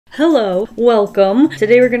Hello, welcome.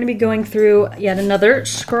 Today we're going to be going through yet another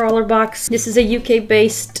Scrawlrbox. This is a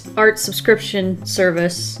UK-based art subscription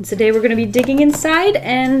service. And today we're going to be digging inside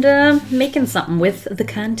and making something with the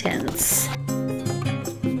contents.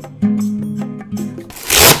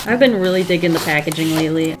 I've been really digging the packaging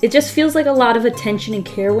lately. It just feels like a lot of attention and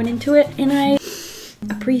care went into it, and I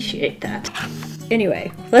appreciate that.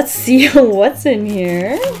 Anyway, let's see what's in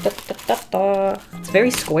here. It's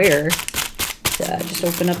very square. Just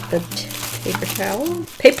open up the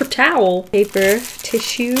paper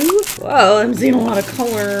tissue. Whoa, I'm seeing a lot of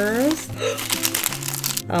colors.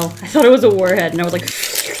 Oh, I thought it was a warhead, and I was like,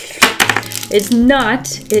 it's not.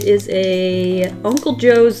 It is a Uncle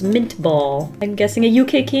Joe's mint ball. I'm guessing a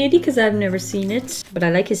UK candy because I've never seen it, but I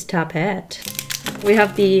like his top hat. We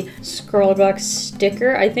have the Scrawlrbox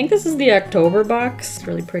sticker. I think this is the October box. It's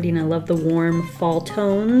really pretty, and I love the warm fall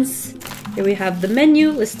tones. Here we have the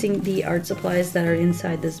menu listing the art supplies that are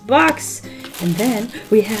inside this box. And then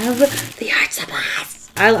we have the art supplies.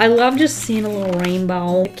 I love just seeing a little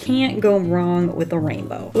rainbow. Can't go wrong with a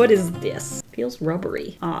rainbow. What is this? Feels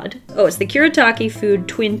rubbery. Odd. Oh, it's the Kuretake Fude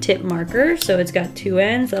Twin Tip Marker. So it's got two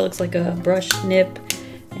ends. That looks like a brush nib.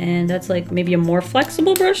 And that's like maybe a more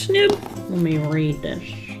flexible brush nib. Let me read this.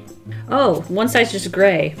 Oh, one side's just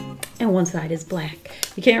gray and one side is black.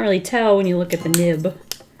 You can't really tell when you look at the nib,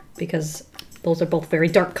 because those are both very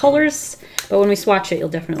dark colors, but when we swatch it, you'll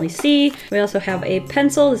definitely see. We also have a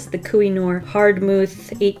pencil. This is the Kuh-i-noor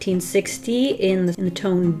Hardtmuth 1860 in the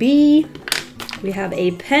tone B. We have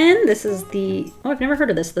a pen. This is the, oh, I've never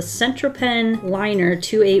heard of this, the Centropen Fineliner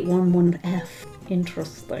 2811F.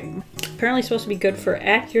 Interesting. Apparently supposed to be good for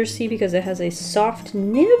accuracy because it has a soft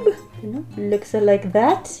nib. You know, looks like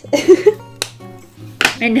that.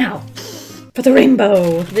 And now, for the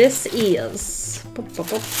rainbow. This is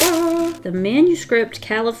the manuscript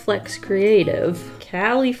Calliflex Creative.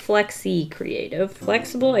 Calliflexy Creative.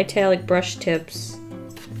 Flexible italic brush tips.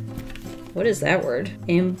 What is that word?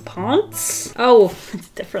 Imponts? Oh, it's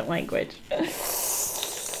a different language.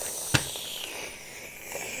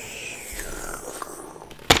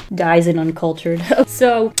 Dyes and uncultured.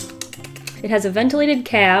 So, it has a ventilated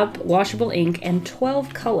cap, washable ink, and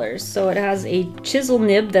 12 colors. So it has a chisel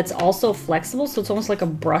nib that's also flexible, so it's almost like a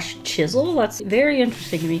brush chisel. That's very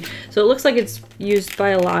interesting to me. So it looks like it's used by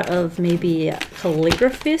a lot of maybe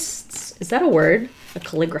calligraphists. Is that a word? A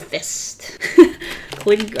calligraphist.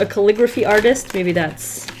 A calligraphy artist? Maybe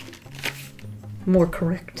that's more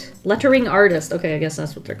correct. Lettering artist. Okay, I guess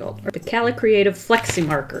that's what they're called. The Cali Creative Flexi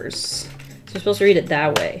Markers. So you're supposed to read it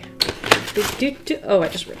that way. Oh, I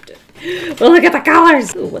just ripped it. Well, look at the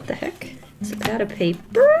colors! Ooh, what the heck? It's a pad of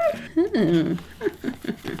paper?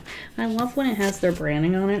 I love when it has their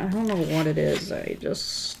branding on it. I don't know what it is. I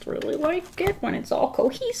just really like it when it's all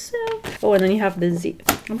cohesive. Oh, and then you have the Z.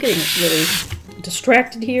 I'm getting really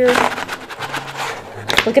distracted here.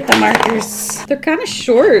 Look at the markers. They're kind of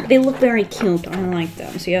short. They look very cute. I like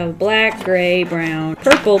them. So you have black, gray, brown,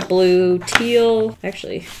 purple, blue, teal.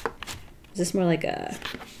 Actually, is this more like a...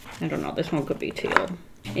 I don't know. This one could be teal.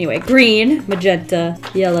 Anyway, green, magenta,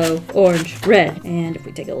 yellow, orange, red. And if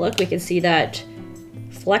we take a look, we can see that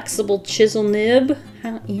flexible chisel nib.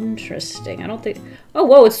 How interesting. I don't think... Oh,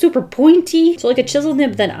 whoa, it's super pointy. So like a chisel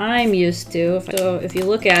nib that I'm used to. So if you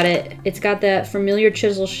look at it, it's got that familiar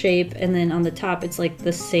chisel shape. And then on the top, it's like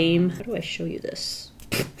the same... How do I show you this?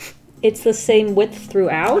 It's the same width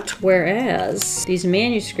throughout, whereas these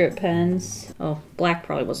manuscript pens, oh, black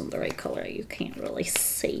probably wasn't the right color, you can't really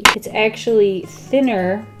see. It's actually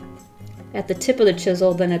thinner at the tip of the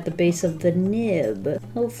chisel than at the base of the nib.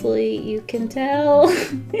 Hopefully you can tell.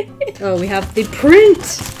 Oh, we have the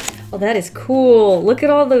print. Oh, that is cool. Look at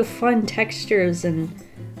all the fun textures and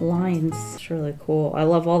lines. It's really cool. I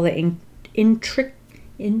love all the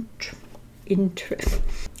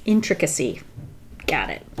intricacy. Got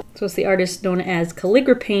it. So it's the artist known as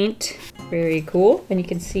Calligrapaint. Very cool. And you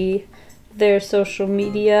can see their social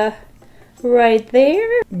media right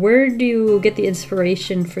there. Where do you get the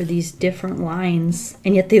inspiration for these different lines?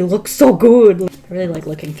 And yet they look so good. I really like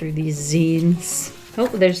looking through these zines. Oh,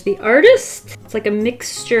 there's the artist. It's like a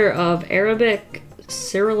mixture of Arabic,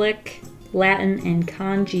 Cyrillic, Latin, and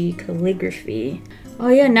kanji calligraphy. Oh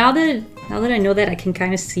yeah, now that I know that, I can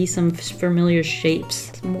kind of see some familiar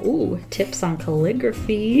shapes. Ooh, tips on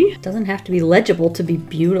calligraphy. Doesn't have to be legible to be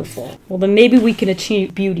beautiful. Well, then maybe we can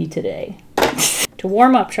achieve beauty today. To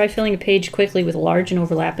warm up, try filling a page quickly with large and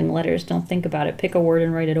overlapping letters. Don't think about it. Pick a word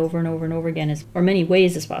and write it over and over and over again, or many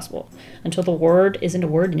ways as possible, until the word isn't a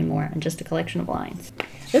word anymore and just a collection of lines.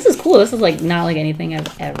 This is cool. This is like not like anything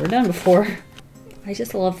I've ever done before. I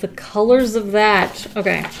just love the colors of that.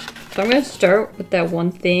 Okay. So I'm gonna start with that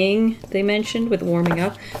one thing they mentioned with warming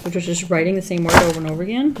up, which was just writing the same word over and over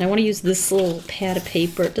again. And I want to use this little pad of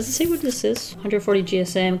paper. Does it say what this is? 140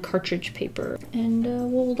 GSM cartridge paper. And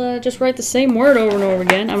we'll just write the same word over and over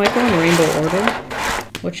again. I might go in rainbow order.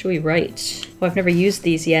 What should we write? Oh, I've never used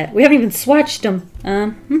these yet. We haven't even swatched them.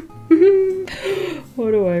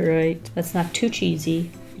 What do I write? That's not too cheesy.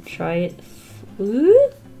 Try it.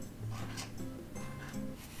 Ooh.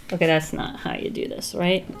 Okay, that's not how you do this,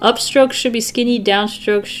 right? Upstrokes should be skinny,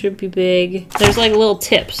 downstrokes should be big. There's like little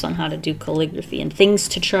tips on how to do calligraphy and things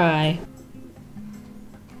to try.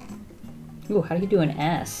 Ooh, how do you do an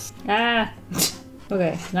S? Ah!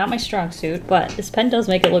 Okay, not my strong suit, but this pen does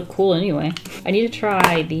make it look cool anyway. I need to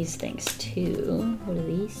try these things too. What do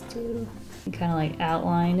these do? You kind of like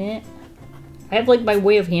outline it. I have like my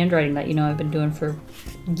way of handwriting that, you know, I've been doing for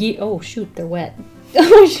oh shoot, they're wet.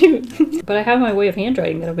 Oh shoot. But I have my way of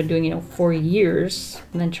handwriting that I've been doing, you know, for years.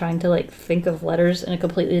 And then trying to like think of letters in a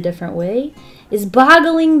completely different way is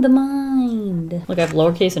boggling the mind. Look, I have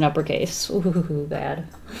lowercase and uppercase. Ooh, bad.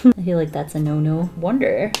 I feel like that's a no-no.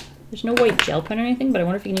 Wonder. There's no white gel pen or anything, but I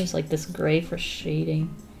wonder if you can use like this gray for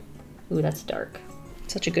shading. Ooh, that's dark.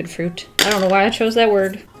 Such a good fruit. I don't know why I chose that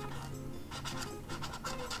word.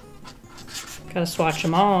 Gotta swatch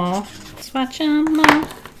them all. Swatch them all.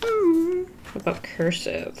 What about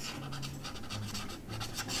cursive?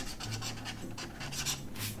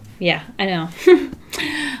 Yeah, I know.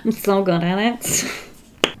 I'm so good at it.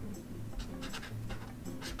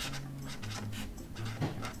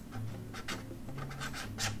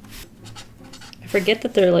 I forget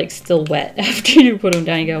that they're like still wet after you put them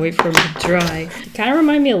down. You gotta wait for them to dry. It kind of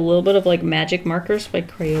remind me a little bit of like magic markers by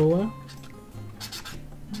Crayola.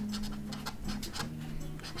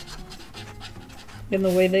 In the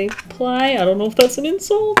way they apply. I don't know if that's an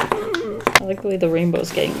insult. I like the way the rainbow's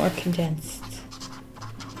getting more condensed.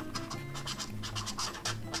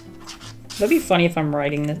 That'd be funny if I'm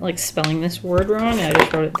writing this, like spelling this word wrong and I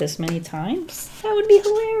just wrote it this many times. That would be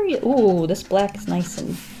hilarious. Ooh, this black is nice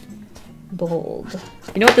and bold.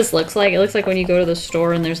 You know what this looks like? It looks like when you go to the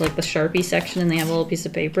store and there's like the Sharpie section and they have a little piece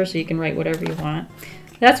of paper so you can write whatever you want.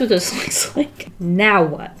 That's what this looks like. Now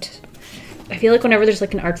what? I feel like whenever there's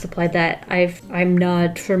like an art supply that I'm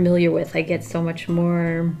not familiar with, I get so much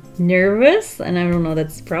more nervous, and I don't know,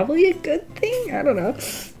 that's probably a good thing. I don't know.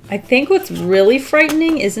 I think what's really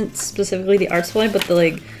frightening isn't specifically the art supply, but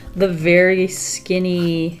the very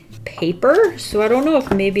skinny paper. So I don't know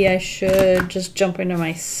if maybe I should just jump into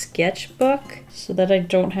my sketchbook so that I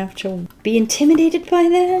don't have to be intimidated by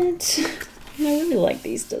that. I really like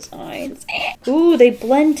these designs. Ooh, they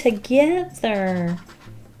blend together.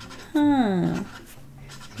 Huh.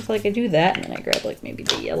 If like I do that and then I grab like maybe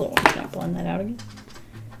the yellow one and I blend that out again.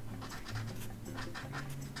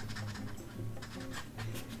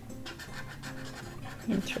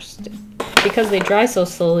 Interesting. Because they dry so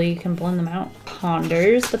slowly, you can blend them out.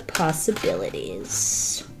 Ponders the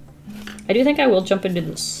possibilities. I do think I will jump into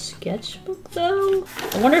the sketchbook though.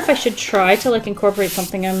 I wonder if I should try to like incorporate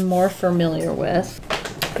something I'm more familiar with.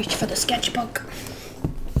 Reach for the sketchbook.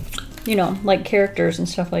 You know, like characters and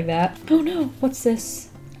stuff like that. Oh no, what's this?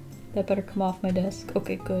 That better come off my desk.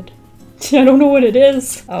 Okay, good. I don't know what it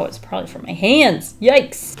is. Oh, it's probably for my hands.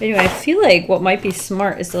 Yikes. Anyway, I feel like what might be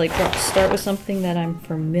smart is to like start with something that I'm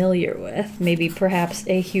familiar with. Maybe perhaps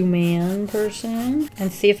a human person.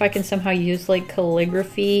 And see if I can somehow use like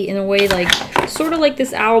calligraphy in a way like, sort of like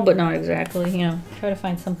this owl, but not exactly, you know. Try to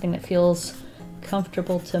find something that feels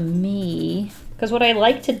comfortable to me. Because what I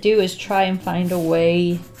like to do is try and find a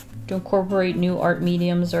way to incorporate new art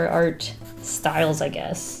mediums or art styles, I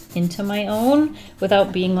guess, into my own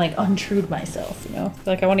without being like untrue to myself, you know?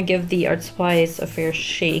 Like I want to give the art supplies a fair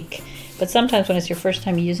shake, but sometimes when it's your first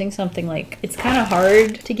time using something, like it's kind of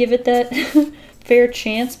hard to give it that fair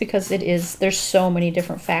chance because there's so many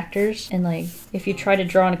different factors, and like if you try to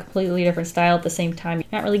draw in a completely different style at the same time, you're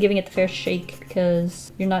not really giving it the fair shake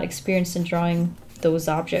because you're not experienced in drawing those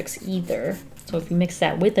objects either. So if you mix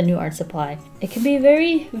that with a new art supply, it can be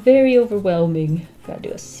very, very overwhelming. Gotta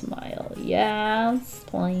do a smile. Yes,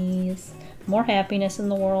 please. More happiness in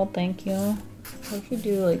the world, thank you. What if you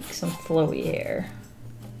do like some flowy hair?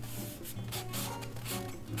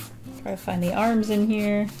 Try to find the arms in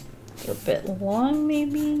here. They're a bit long,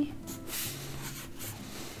 maybe.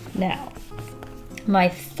 Now, my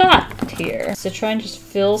thought here is to try and just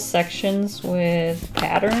fill sections with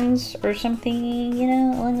patterns or something, you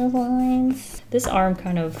know, along those lines. This arm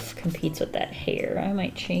kind of competes with that hair. I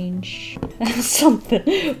might change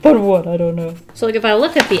something, but what? I don't know. So like if I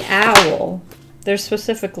look at the owl, there's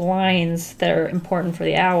specific lines that are important for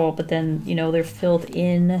the owl, but then, you know, they're filled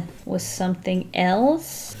in with something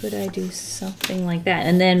else. Could I do something like that?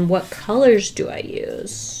 And then what colors do I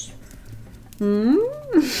use?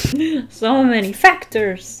 So many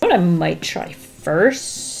factors. What I might try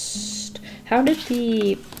first. How did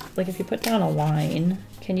the, like if you put down a line,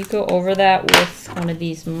 can you go over that with one of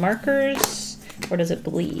these markers? Or does it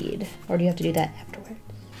bleed? Or do you have to do that afterwards?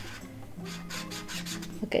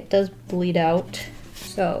 Okay, it does bleed out.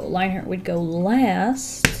 So line art would go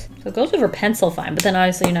last. So it goes over pencil fine, but then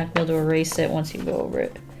obviously you're not gonna be able to erase it once you go over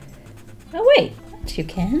it. Oh wait, you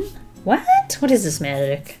can? What? What is this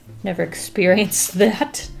magic? Never experienced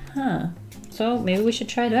that. Huh. So maybe we should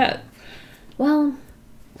try that. Well,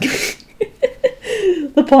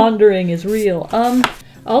 the pondering is real.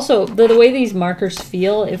 Also, the way these markers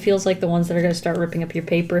feel, it feels like the ones that are going to start ripping up your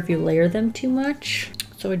paper if you layer them too much.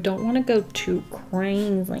 So I don't want to go too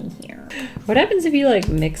crazy here. What happens if you like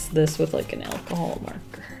mix this with like an alcohol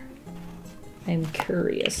marker? I'm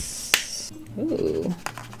curious. Ooh.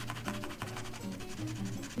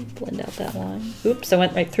 Blend out that line. Oops, I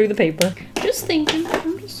went right through the paper. Just thinking.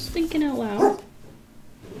 I'm just thinking out loud.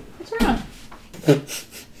 What's wrong?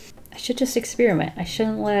 I should just experiment. I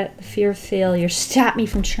shouldn't let the fear of failure stop me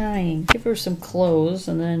from trying. Give her some clothes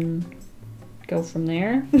and then go from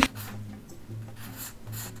there.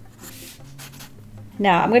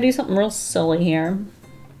 Now, I'm going to do something real silly here.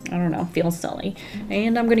 I don't know, feels silly.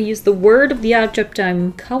 And I'm going to use the word of the object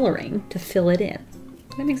I'm coloring to fill it in.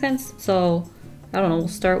 Does that make sense? So, I don't know, we'll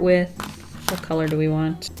start with, what color do we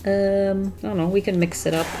want? I don't know, we can mix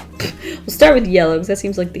it up. We'll start with yellow, because that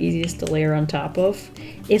seems like the easiest to layer on top of,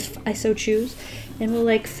 if I so choose. And we'll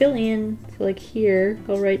like fill in, so like here,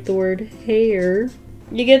 I'll write the word hair.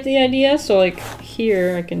 You get the idea? So like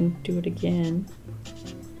here, I can do it again.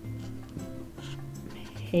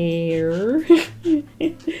 Hair.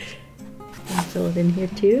 And fill it in here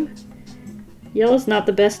too. Yellow's not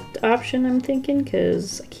the best option, I'm thinking,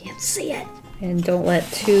 because I can't see it. And don't let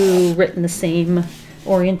two written the same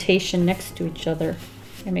orientation next to each other.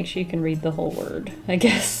 And make sure you can read the whole word, I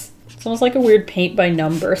guess. It's almost like a weird paint by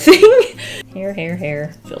number thing. Hair, hair,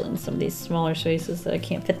 hair. Fill in some of these smaller spaces that I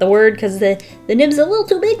can't fit the word because the nib's a little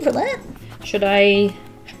too big for that. Should I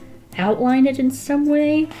outline it in some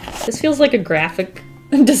way? This feels like a graphic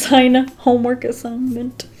design homework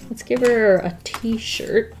assignment. Let's give her a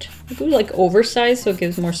t-shirt. Maybe like oversized so it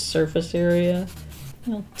gives more surface area.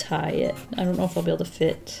 I'll tie it. I don't know if I'll be able to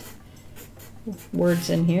fit words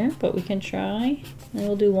in here, but we can try. And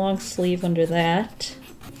we'll do long sleeve under that.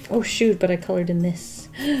 Oh shoot, but I colored in this.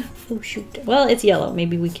 Oh shoot. Well, it's yellow.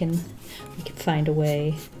 Maybe we can find a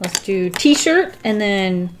way. Let's do t-shirt and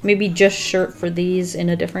then maybe just shirt for these in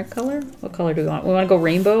a different color. What color do we want? We want to go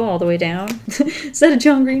rainbow all the way down. Is that a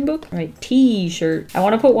John Green book? All right, t-shirt. I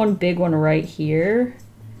want to put one big one right here.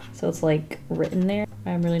 So it's like written there.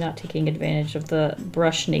 I'm really not taking advantage of the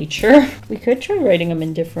brush nature. We could try writing them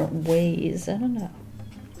in different ways. I don't know.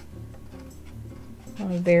 I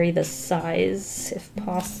want to vary the size if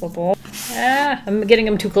possible. Ah, I'm getting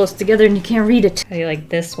them too close together and you can't read it. I like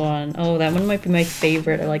this one. Oh, that one might be my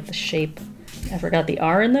favorite. I like the shape. I forgot the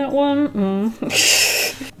R in that one.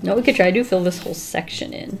 No, we could try to fill this whole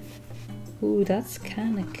section in. Ooh, that's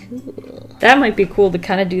kind of cool. That might be cool to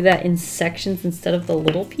kind of do that in sections instead of the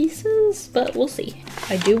little pieces, but we'll see.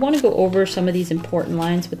 I do want to go over some of these important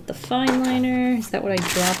lines with the fine liner. Is that what I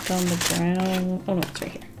dropped on the ground? Oh no, it's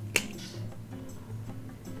right here.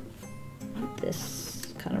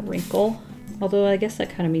 This kind of wrinkle. Although I guess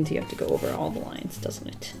that kind of means you have to go over all the lines, doesn't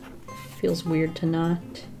it? Feels weird to not.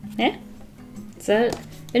 Eh? Is that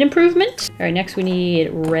an improvement? All right, next we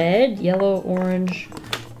need red, yellow, orange,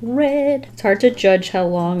 red. It's hard to judge how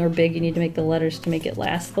long or big you need to make the letters to make it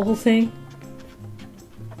last the whole thing.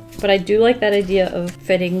 But I do like that idea of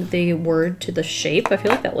fitting the word to the shape. I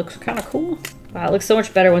feel like that looks kind of cool. Wow, it looks so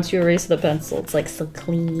much better once you erase the pencil. It's like so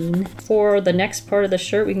clean. For the next part of the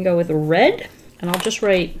shirt, we can go with red. And I'll just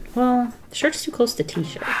write, well, the shirt's too close to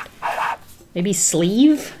t-shirt. Maybe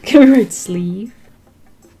sleeve? Can we write sleeve?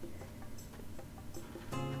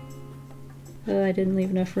 Oh, I didn't leave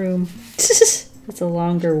enough room. That's a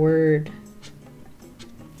longer word.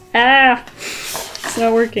 Ah! It's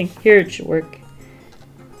not working. Here, it should work.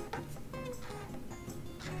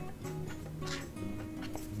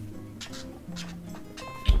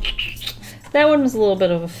 That one was a little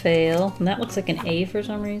bit of a fail. And that looks like an A for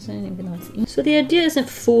some reason, even though it's E. So the idea isn't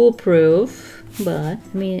foolproof, but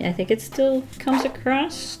I mean, I think it still comes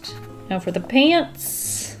across. Now for the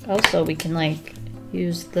pants. Also, we can like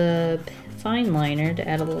use the fine liner to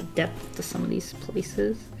add a little depth to some of these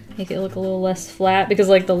places. Make it look a little less flat because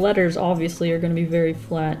like the letters obviously are going to be very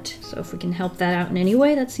flat. So if we can help that out in any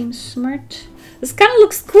way, that seems smart. This kind of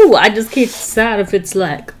looks cool. I just can't decide if it's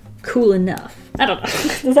like cool enough. I don't know.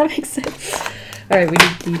 Does that make sense? All right, we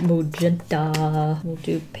need the magenta. We'll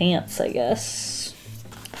do pants, I guess.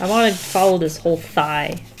 I want to follow this whole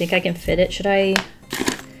thigh. Think I can fit it? Should I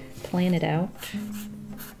plan it out?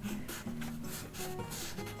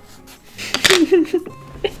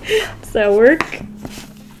 Does that work?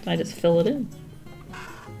 I just fill it in.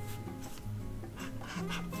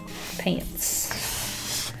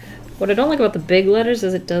 Pants. What I don't like about the big letters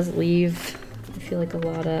is it does leave, I feel like, a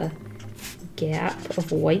lot of gap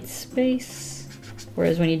of white space.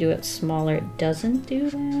 Whereas when you do it smaller, it doesn't do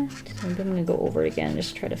that. So I'm gonna go over it again,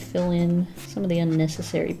 just try to fill in some of the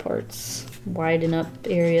unnecessary parts. Widen up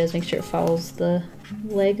areas, make sure it follows the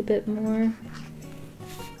leg a bit more.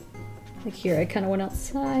 Like here, I kind of went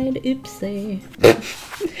outside. Oopsie.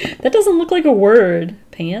 That doesn't look like a word.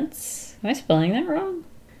 Pants? Am I spelling that wrong?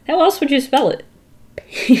 How else would you spell it?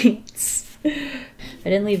 Pants. I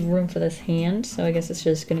didn't leave room for this hand, so I guess it's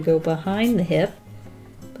just gonna go behind the hip.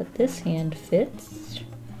 But this hand fits.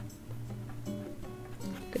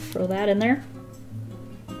 Could throw that in there.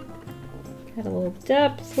 Add a little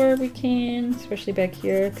depth where we can, especially back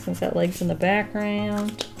here, since that leg's in the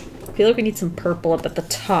background. I feel like we need some purple up at the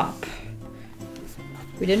top.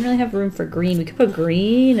 We didn't really have room for green. We could put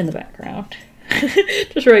green in the background.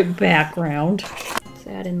 Just write background. Let's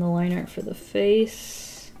add in the line art for the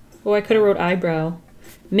face. Oh, I could have wrote eyebrow.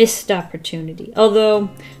 Missed opportunity.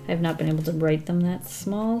 Although, I have not been able to write them that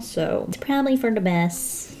small, so it's probably for the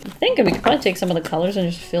best. I'm thinking we could probably take some of the colors and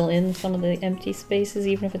just fill in some of the empty spaces,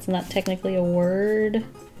 even if it's not technically a word.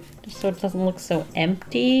 Just so it doesn't look so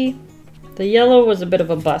empty. The yellow was a bit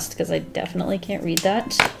of a bust, because I definitely can't read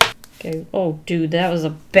that. Okay. Oh, dude, that was a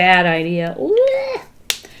bad idea. Ooh.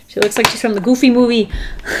 She looks like she's from the Goofy movie.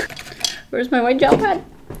 Where's my white gel pad?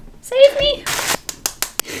 Save me!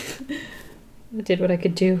 I did what I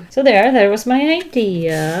could do. So there was my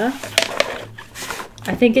idea.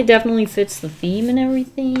 I think it definitely fits the theme and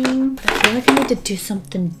everything. I feel like I need to do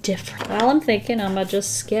something different. While I'm thinking, I'm gonna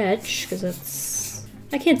just sketch, because it's...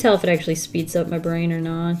 I can't tell if it actually speeds up my brain or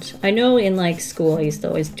not. I know in like school I used to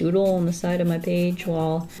always doodle on the side of my page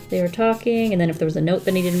while they were talking, and then if there was a note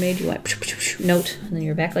that needed made, you went note, and then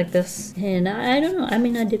you're back like this. And I don't know, I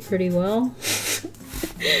mean I did pretty well.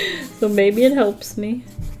 So maybe it helps me.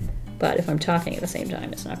 But if I'm talking at the same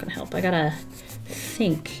time, it's not gonna help. I gotta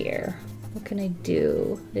think here. What can I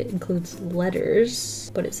do? It includes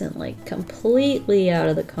letters, but it's in like completely out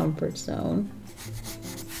of the comfort zone.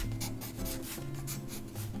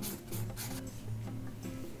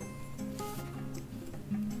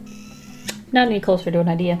 Not any closer to an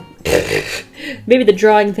idea. Maybe the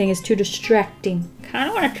drawing thing is too distracting. Kind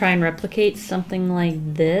of want to try and replicate something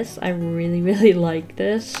like this. I really, really like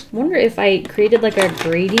this. Wonder if I created like a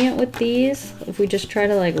gradient with these. If we just try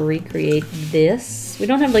to like recreate this. We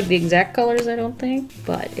don't have like the exact colors, I don't think.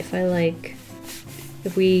 But if I like,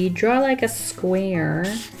 if we draw like a square,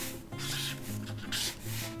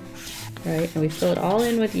 right, and we fill it all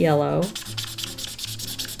in with yellow.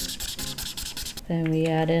 Then we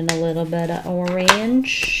add in a little bit of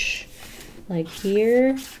orange, like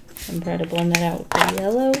here, and try to blend that out with the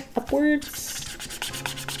yellow upwards.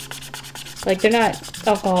 Like they're not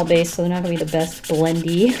alcohol based, so they're not gonna be the best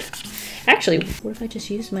blendy. Actually, what if I just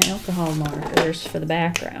use my alcohol markers for the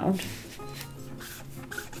background?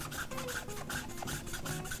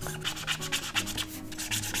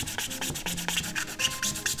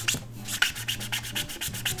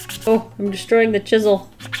 Oh, I'm destroying the chisel.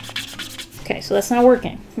 Okay, so that's not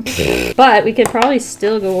working. But we could probably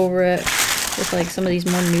still go over it with like some of these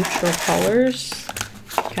more neutral colors.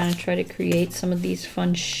 Kind of try to create some of these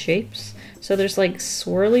fun shapes. So there's like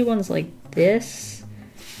swirly ones like this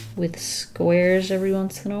with squares every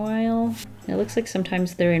once in a while. It looks like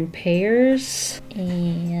sometimes they're in pairs,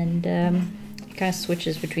 and it kind of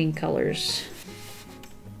switches between colors.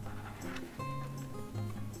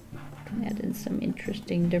 Add in some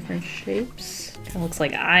interesting different shapes. Kind of looks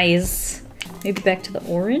like eyes. Maybe back to the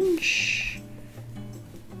orange.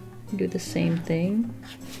 Do the same thing.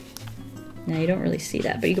 Now you don't really see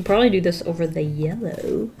that, but you could probably do this over the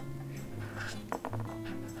yellow.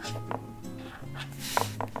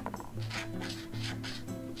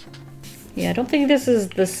 Yeah, I don't think this is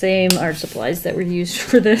the same art supplies that were used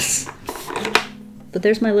for this. But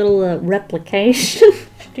there's my little replication.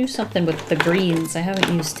 Do something with the greens. I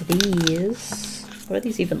haven't used these. What do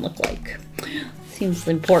these even look like? Seems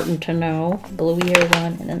important to know. Bluier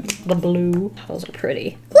one and then the blue. Those are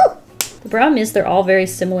pretty. Woo! The problem is they're all very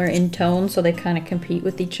similar in tone, so they kind of compete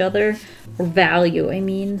with each other. Or value, I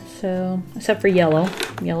mean. So, except for yellow.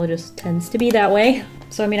 Yellow just tends to be that way.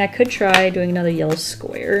 So, I mean, I could try doing another yellow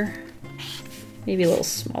square. Maybe a little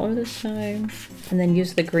smaller this time. And then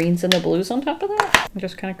use the greens and the blues on top of that. And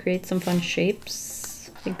just kind of create some fun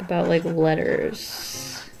shapes. Think about like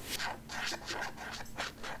letters.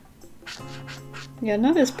 Yeah,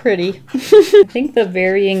 not as pretty. I think the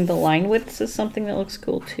varying the line widths is something that looks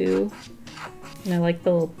cool too. And I like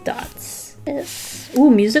the little dots. Yes.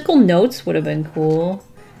 Ooh, musical notes would have been cool.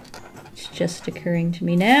 It's just occurring to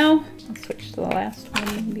me now. I'll switch to the last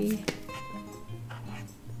one maybe.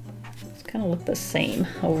 Kind of look the same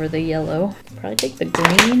over the yellow. Probably take the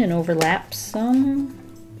green and overlap some.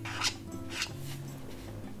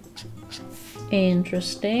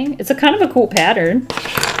 Interesting. It's a kind of a cool pattern.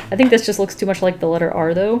 I think this just looks too much like the letter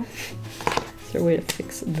R though. Is there a way to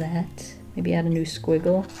fix that? Maybe add a new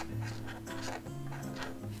squiggle.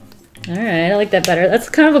 Alright, I like that better. That's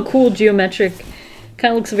kind of a cool geometric,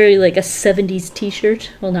 kind of looks very like a 70s t-shirt.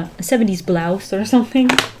 Well, not a 70s blouse or something.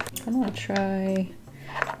 I'm gonna try...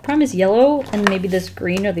 Problem is yellow and maybe this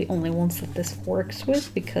green are the only ones that this works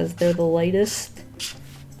with because they're the lightest.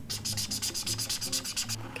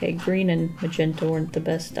 Okay, green and magenta weren't the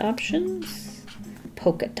best options.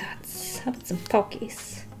 Polka dots. How about some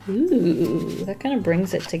pokies? Ooh, that kind of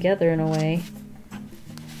brings it together in a way. I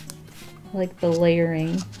like the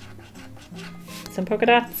layering. Some polka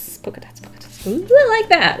dots, polka dots, polka dots. Ooh, I like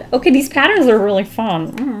that. Okay, these patterns are really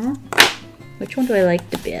fun. Which one do I like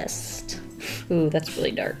the best? Ooh, that's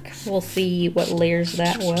really dark. We'll see what layers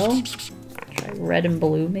that well. Try red and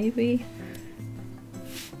blue, maybe.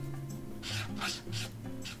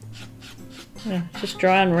 Yeah, just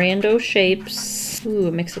drawing rando shapes. Ooh,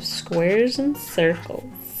 a mix of squares and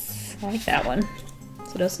circles. I like that one.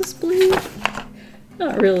 So does this blue?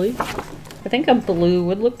 Not really. I think a blue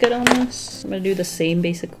would look good on this. I'm gonna do the same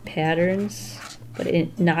basic patterns, but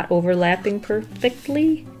not overlapping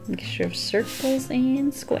perfectly. Mixture of circles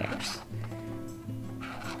and squares.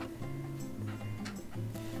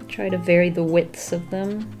 Try to vary the widths of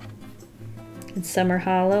them. And some are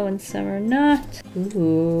hollow and some are not.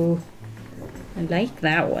 Ooh, I like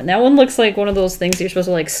that one. That one looks like one of those things you're supposed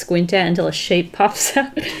to like squint at until a shape pops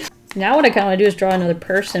out. Now what I kind of want to do is draw another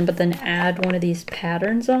person, but then add one of these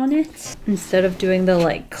patterns on it. Instead of doing the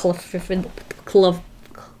like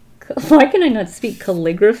why can I not speak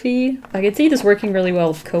calligraphy? I could see this working really well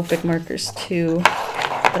with Copic markers too.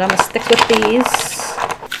 But I'm gonna stick with these.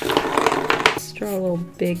 Let's draw a little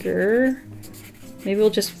bigger. Maybe we'll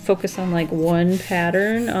just focus on like one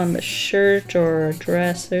pattern on the shirt or a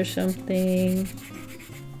dress or something.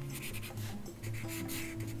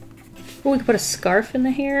 Oh, we could put a scarf in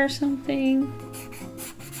the hair or something.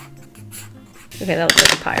 Okay, that looks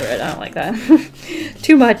like a pirate. I don't like that.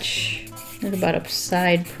 Too much. What about a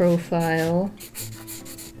side profile?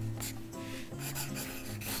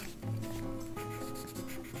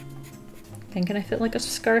 Can I fit like a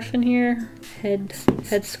scarf in here? Head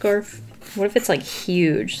scarf. What if it's like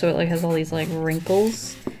huge, so it like has all these like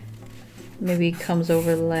wrinkles? Maybe it comes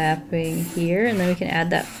overlapping here, and then we can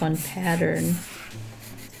add that fun pattern.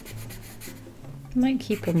 I might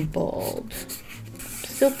keep them bald.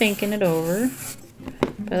 Still thinking it over.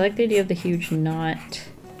 But I like the idea of the huge knot.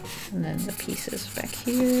 And then the pieces back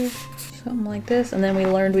here. Something like this. And then we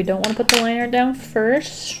learned we don't want to put the liner down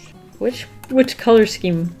first. Which color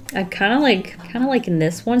scheme? I kind of like in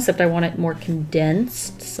this one, except I want it more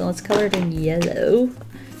condensed. So let's color it in yellow.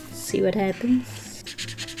 See what happens.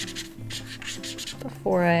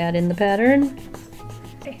 Before I add in the pattern.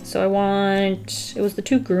 Okay, so I want, it was the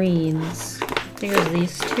two greens. I think it was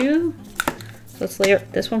these two. So let's layer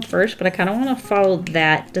this one first, but I kind of want to follow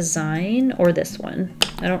that design or this one.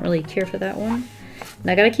 I don't really care for that one. And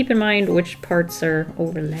I gotta keep in mind which parts are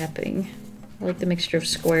overlapping. I like the mixture of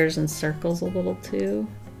squares and circles a little too.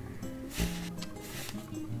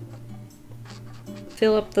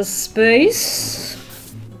 Fill up the space.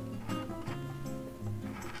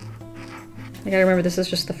 I gotta remember this is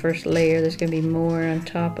just the first layer. There's gonna be more on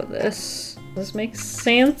top of this. Does this make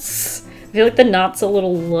sense? I feel like the knot's a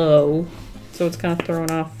little low, so it's kind of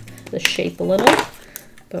throwing off the shape a little.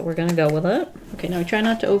 But we're gonna go with it. Okay, now we try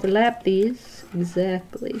not to overlap these.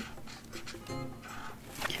 Exactly.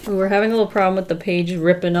 We're having a little problem with the page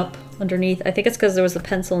ripping up underneath. I think it's because there was a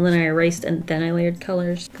pencil and then I erased and then I layered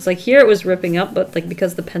colors. Because like here it was ripping up, but like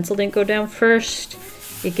because the pencil didn't go down first,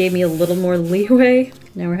 it gave me a little more leeway.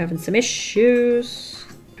 Now we're having some issues.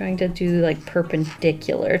 Trying to do like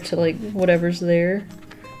perpendicular to like whatever's there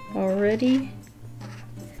already.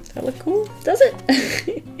 Does that look cool? Does it?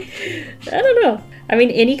 I don't know. I mean,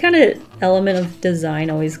 any kind of element of design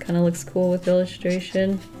always kind of looks cool with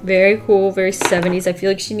illustration. Very cool, very 70s. I feel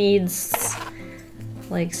like she needs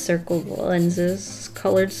like circle lenses,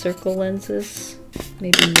 colored circle lenses.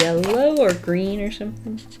 Maybe yellow or green or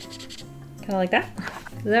something. Kind of like that.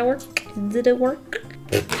 Does that work? Did it work?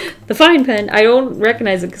 The fine pen, I don't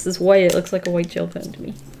recognize it because it's white. It looks like a white gel pen to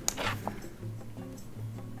me.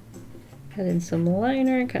 Add in some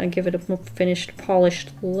liner, kind of give it a more finished,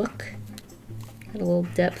 polished look. Add a little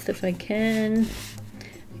depth if I can.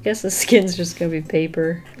 I guess the skin's just gonna be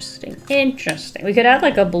paper. Interesting. Interesting. We could add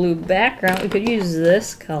like a blue background. We could use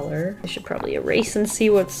this color. I should probably erase and see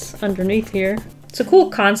what's underneath here. It's a cool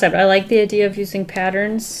concept. I like the idea of using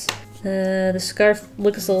patterns. The scarf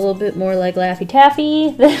looks a little bit more like Laffy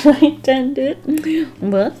Taffy than I intended,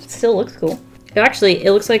 but it still looks cool. Actually,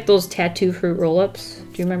 it looks like those tattoo fruit roll-ups.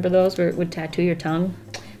 Do you remember those where it would tattoo your tongue?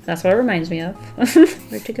 That's what it reminds me of.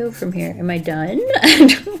 Where to go from here? Am I done?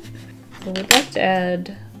 Well, we'd like to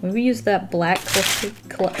add, maybe use that black,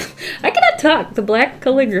 I cannot talk, the black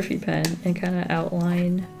calligraphy pen and kind of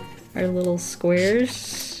outline our little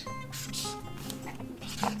squares.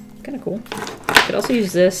 Kind of cool. Could also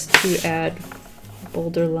use this to add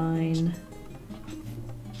boulder line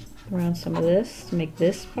around some of this to make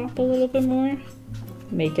this pop a little bit more.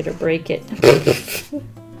 Make it or break it.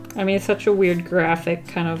 I mean, it's such a weird graphic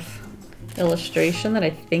kind of illustration that I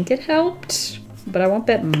think it helped, but I won't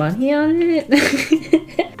bet money on it.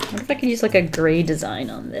 I wonder if I could use like a gray design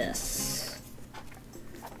on this.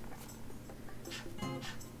 I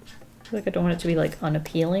feel like I don't want it to be like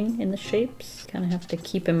unappealing in the shapes. Kind of have to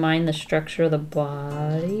keep in mind the structure of the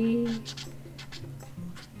body.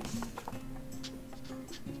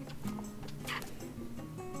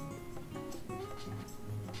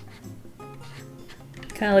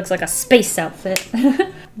 Kind of looks like a space outfit.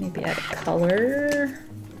 Maybe add a color.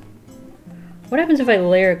 What happens if I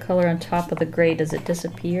layer a color on top of the gray? Does it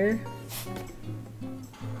disappear?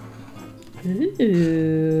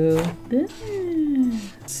 Ooh.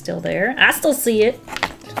 It's still there. I still see it.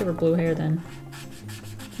 Just give her blue hair then.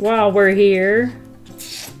 While we're here,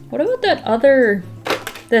 what about that other,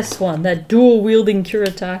 this one, that dual wielding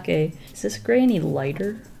kuretake? Is this gray any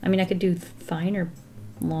lighter? I mean, I could do finer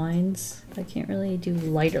lines, but I can't really do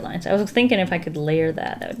lighter lines. I was thinking if I could layer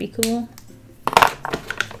that, that would be cool.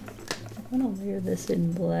 I want to layer this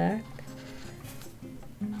in black.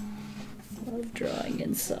 Love drawing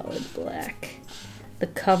in solid black. The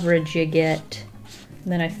coverage you get.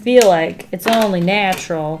 And then I feel like it's only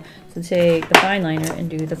natural to take the fine liner and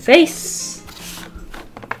do the face.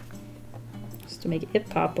 Just to make it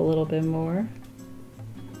pop a little bit more.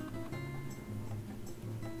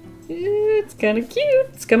 It's kind of cute.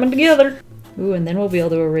 It's coming together. Ooh, and then we'll be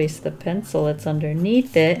able to erase the pencil that's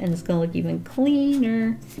underneath it, and it's gonna look even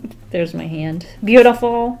cleaner. There's my hand.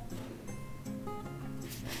 Beautiful.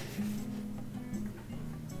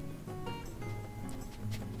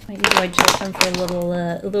 I use white gel pen for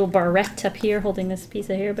a little barrette up here holding this piece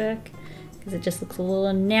of hair back, because it just looks a little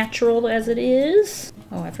unnatural as it is.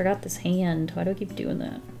 Oh, I forgot this hand. Why do I keep doing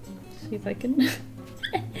that? Let's see if I can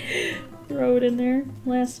throw it in there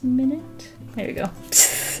last minute. There you go.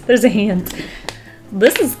 There's a hand.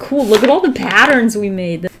 This is cool. Look at all the patterns we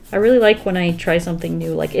made. I really like when I try something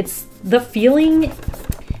new. Like, it's the feeling.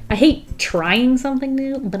 I hate trying something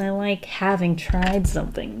new, but I like having tried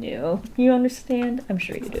something new. You understand? I'm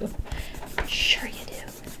sure you do. I'm sure you do.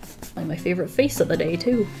 Like my favorite face of the day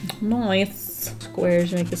too. Nice.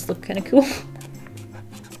 Squares make this look kind of cool.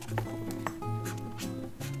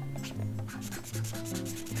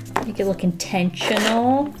 Make it look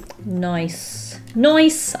intentional. Nice.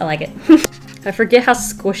 Nice. I like it. I forget how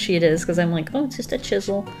squishy it is because I'm like, oh, it's just a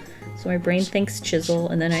chisel. So my brain thinks chisel,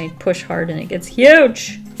 and then I push hard and it gets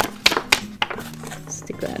huge.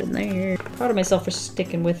 Stick that in there. Proud of myself for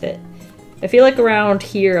sticking with it. I feel like around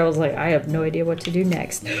here I was like, I have no idea what to do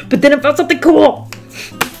next. But then I found something cool!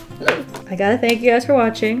 I gotta thank you guys for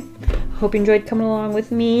watching. Hope you enjoyed coming along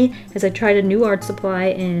with me as I tried a new art supply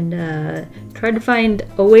and tried to find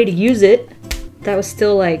a way to use it that was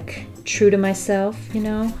still like true to myself, you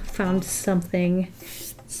know? Found something.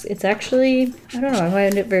 It's actually, I don't know, I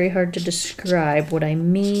find it very hard to describe what I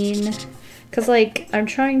mean. Because, like, I'm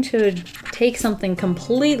trying to take something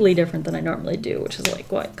completely different than I normally do, which is,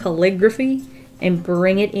 like, what, calligraphy? And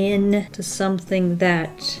bring it in to something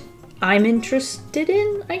that I'm interested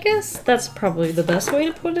in, I guess? That's probably the best way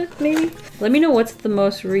to put it, maybe? Let me know what's the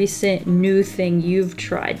most recent new thing you've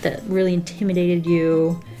tried that really intimidated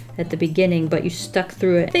you, at the beginning, but you stuck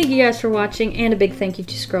through it. Thank you guys for watching, and a big thank you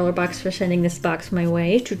to Scrawlrbox for sending this box my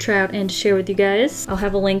way to try out and to share with you guys. I'll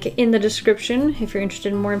have a link in the description if you're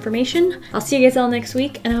interested in more information. I'll see you guys all next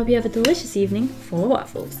week, and I hope you have a delicious evening full of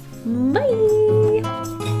waffles. Bye!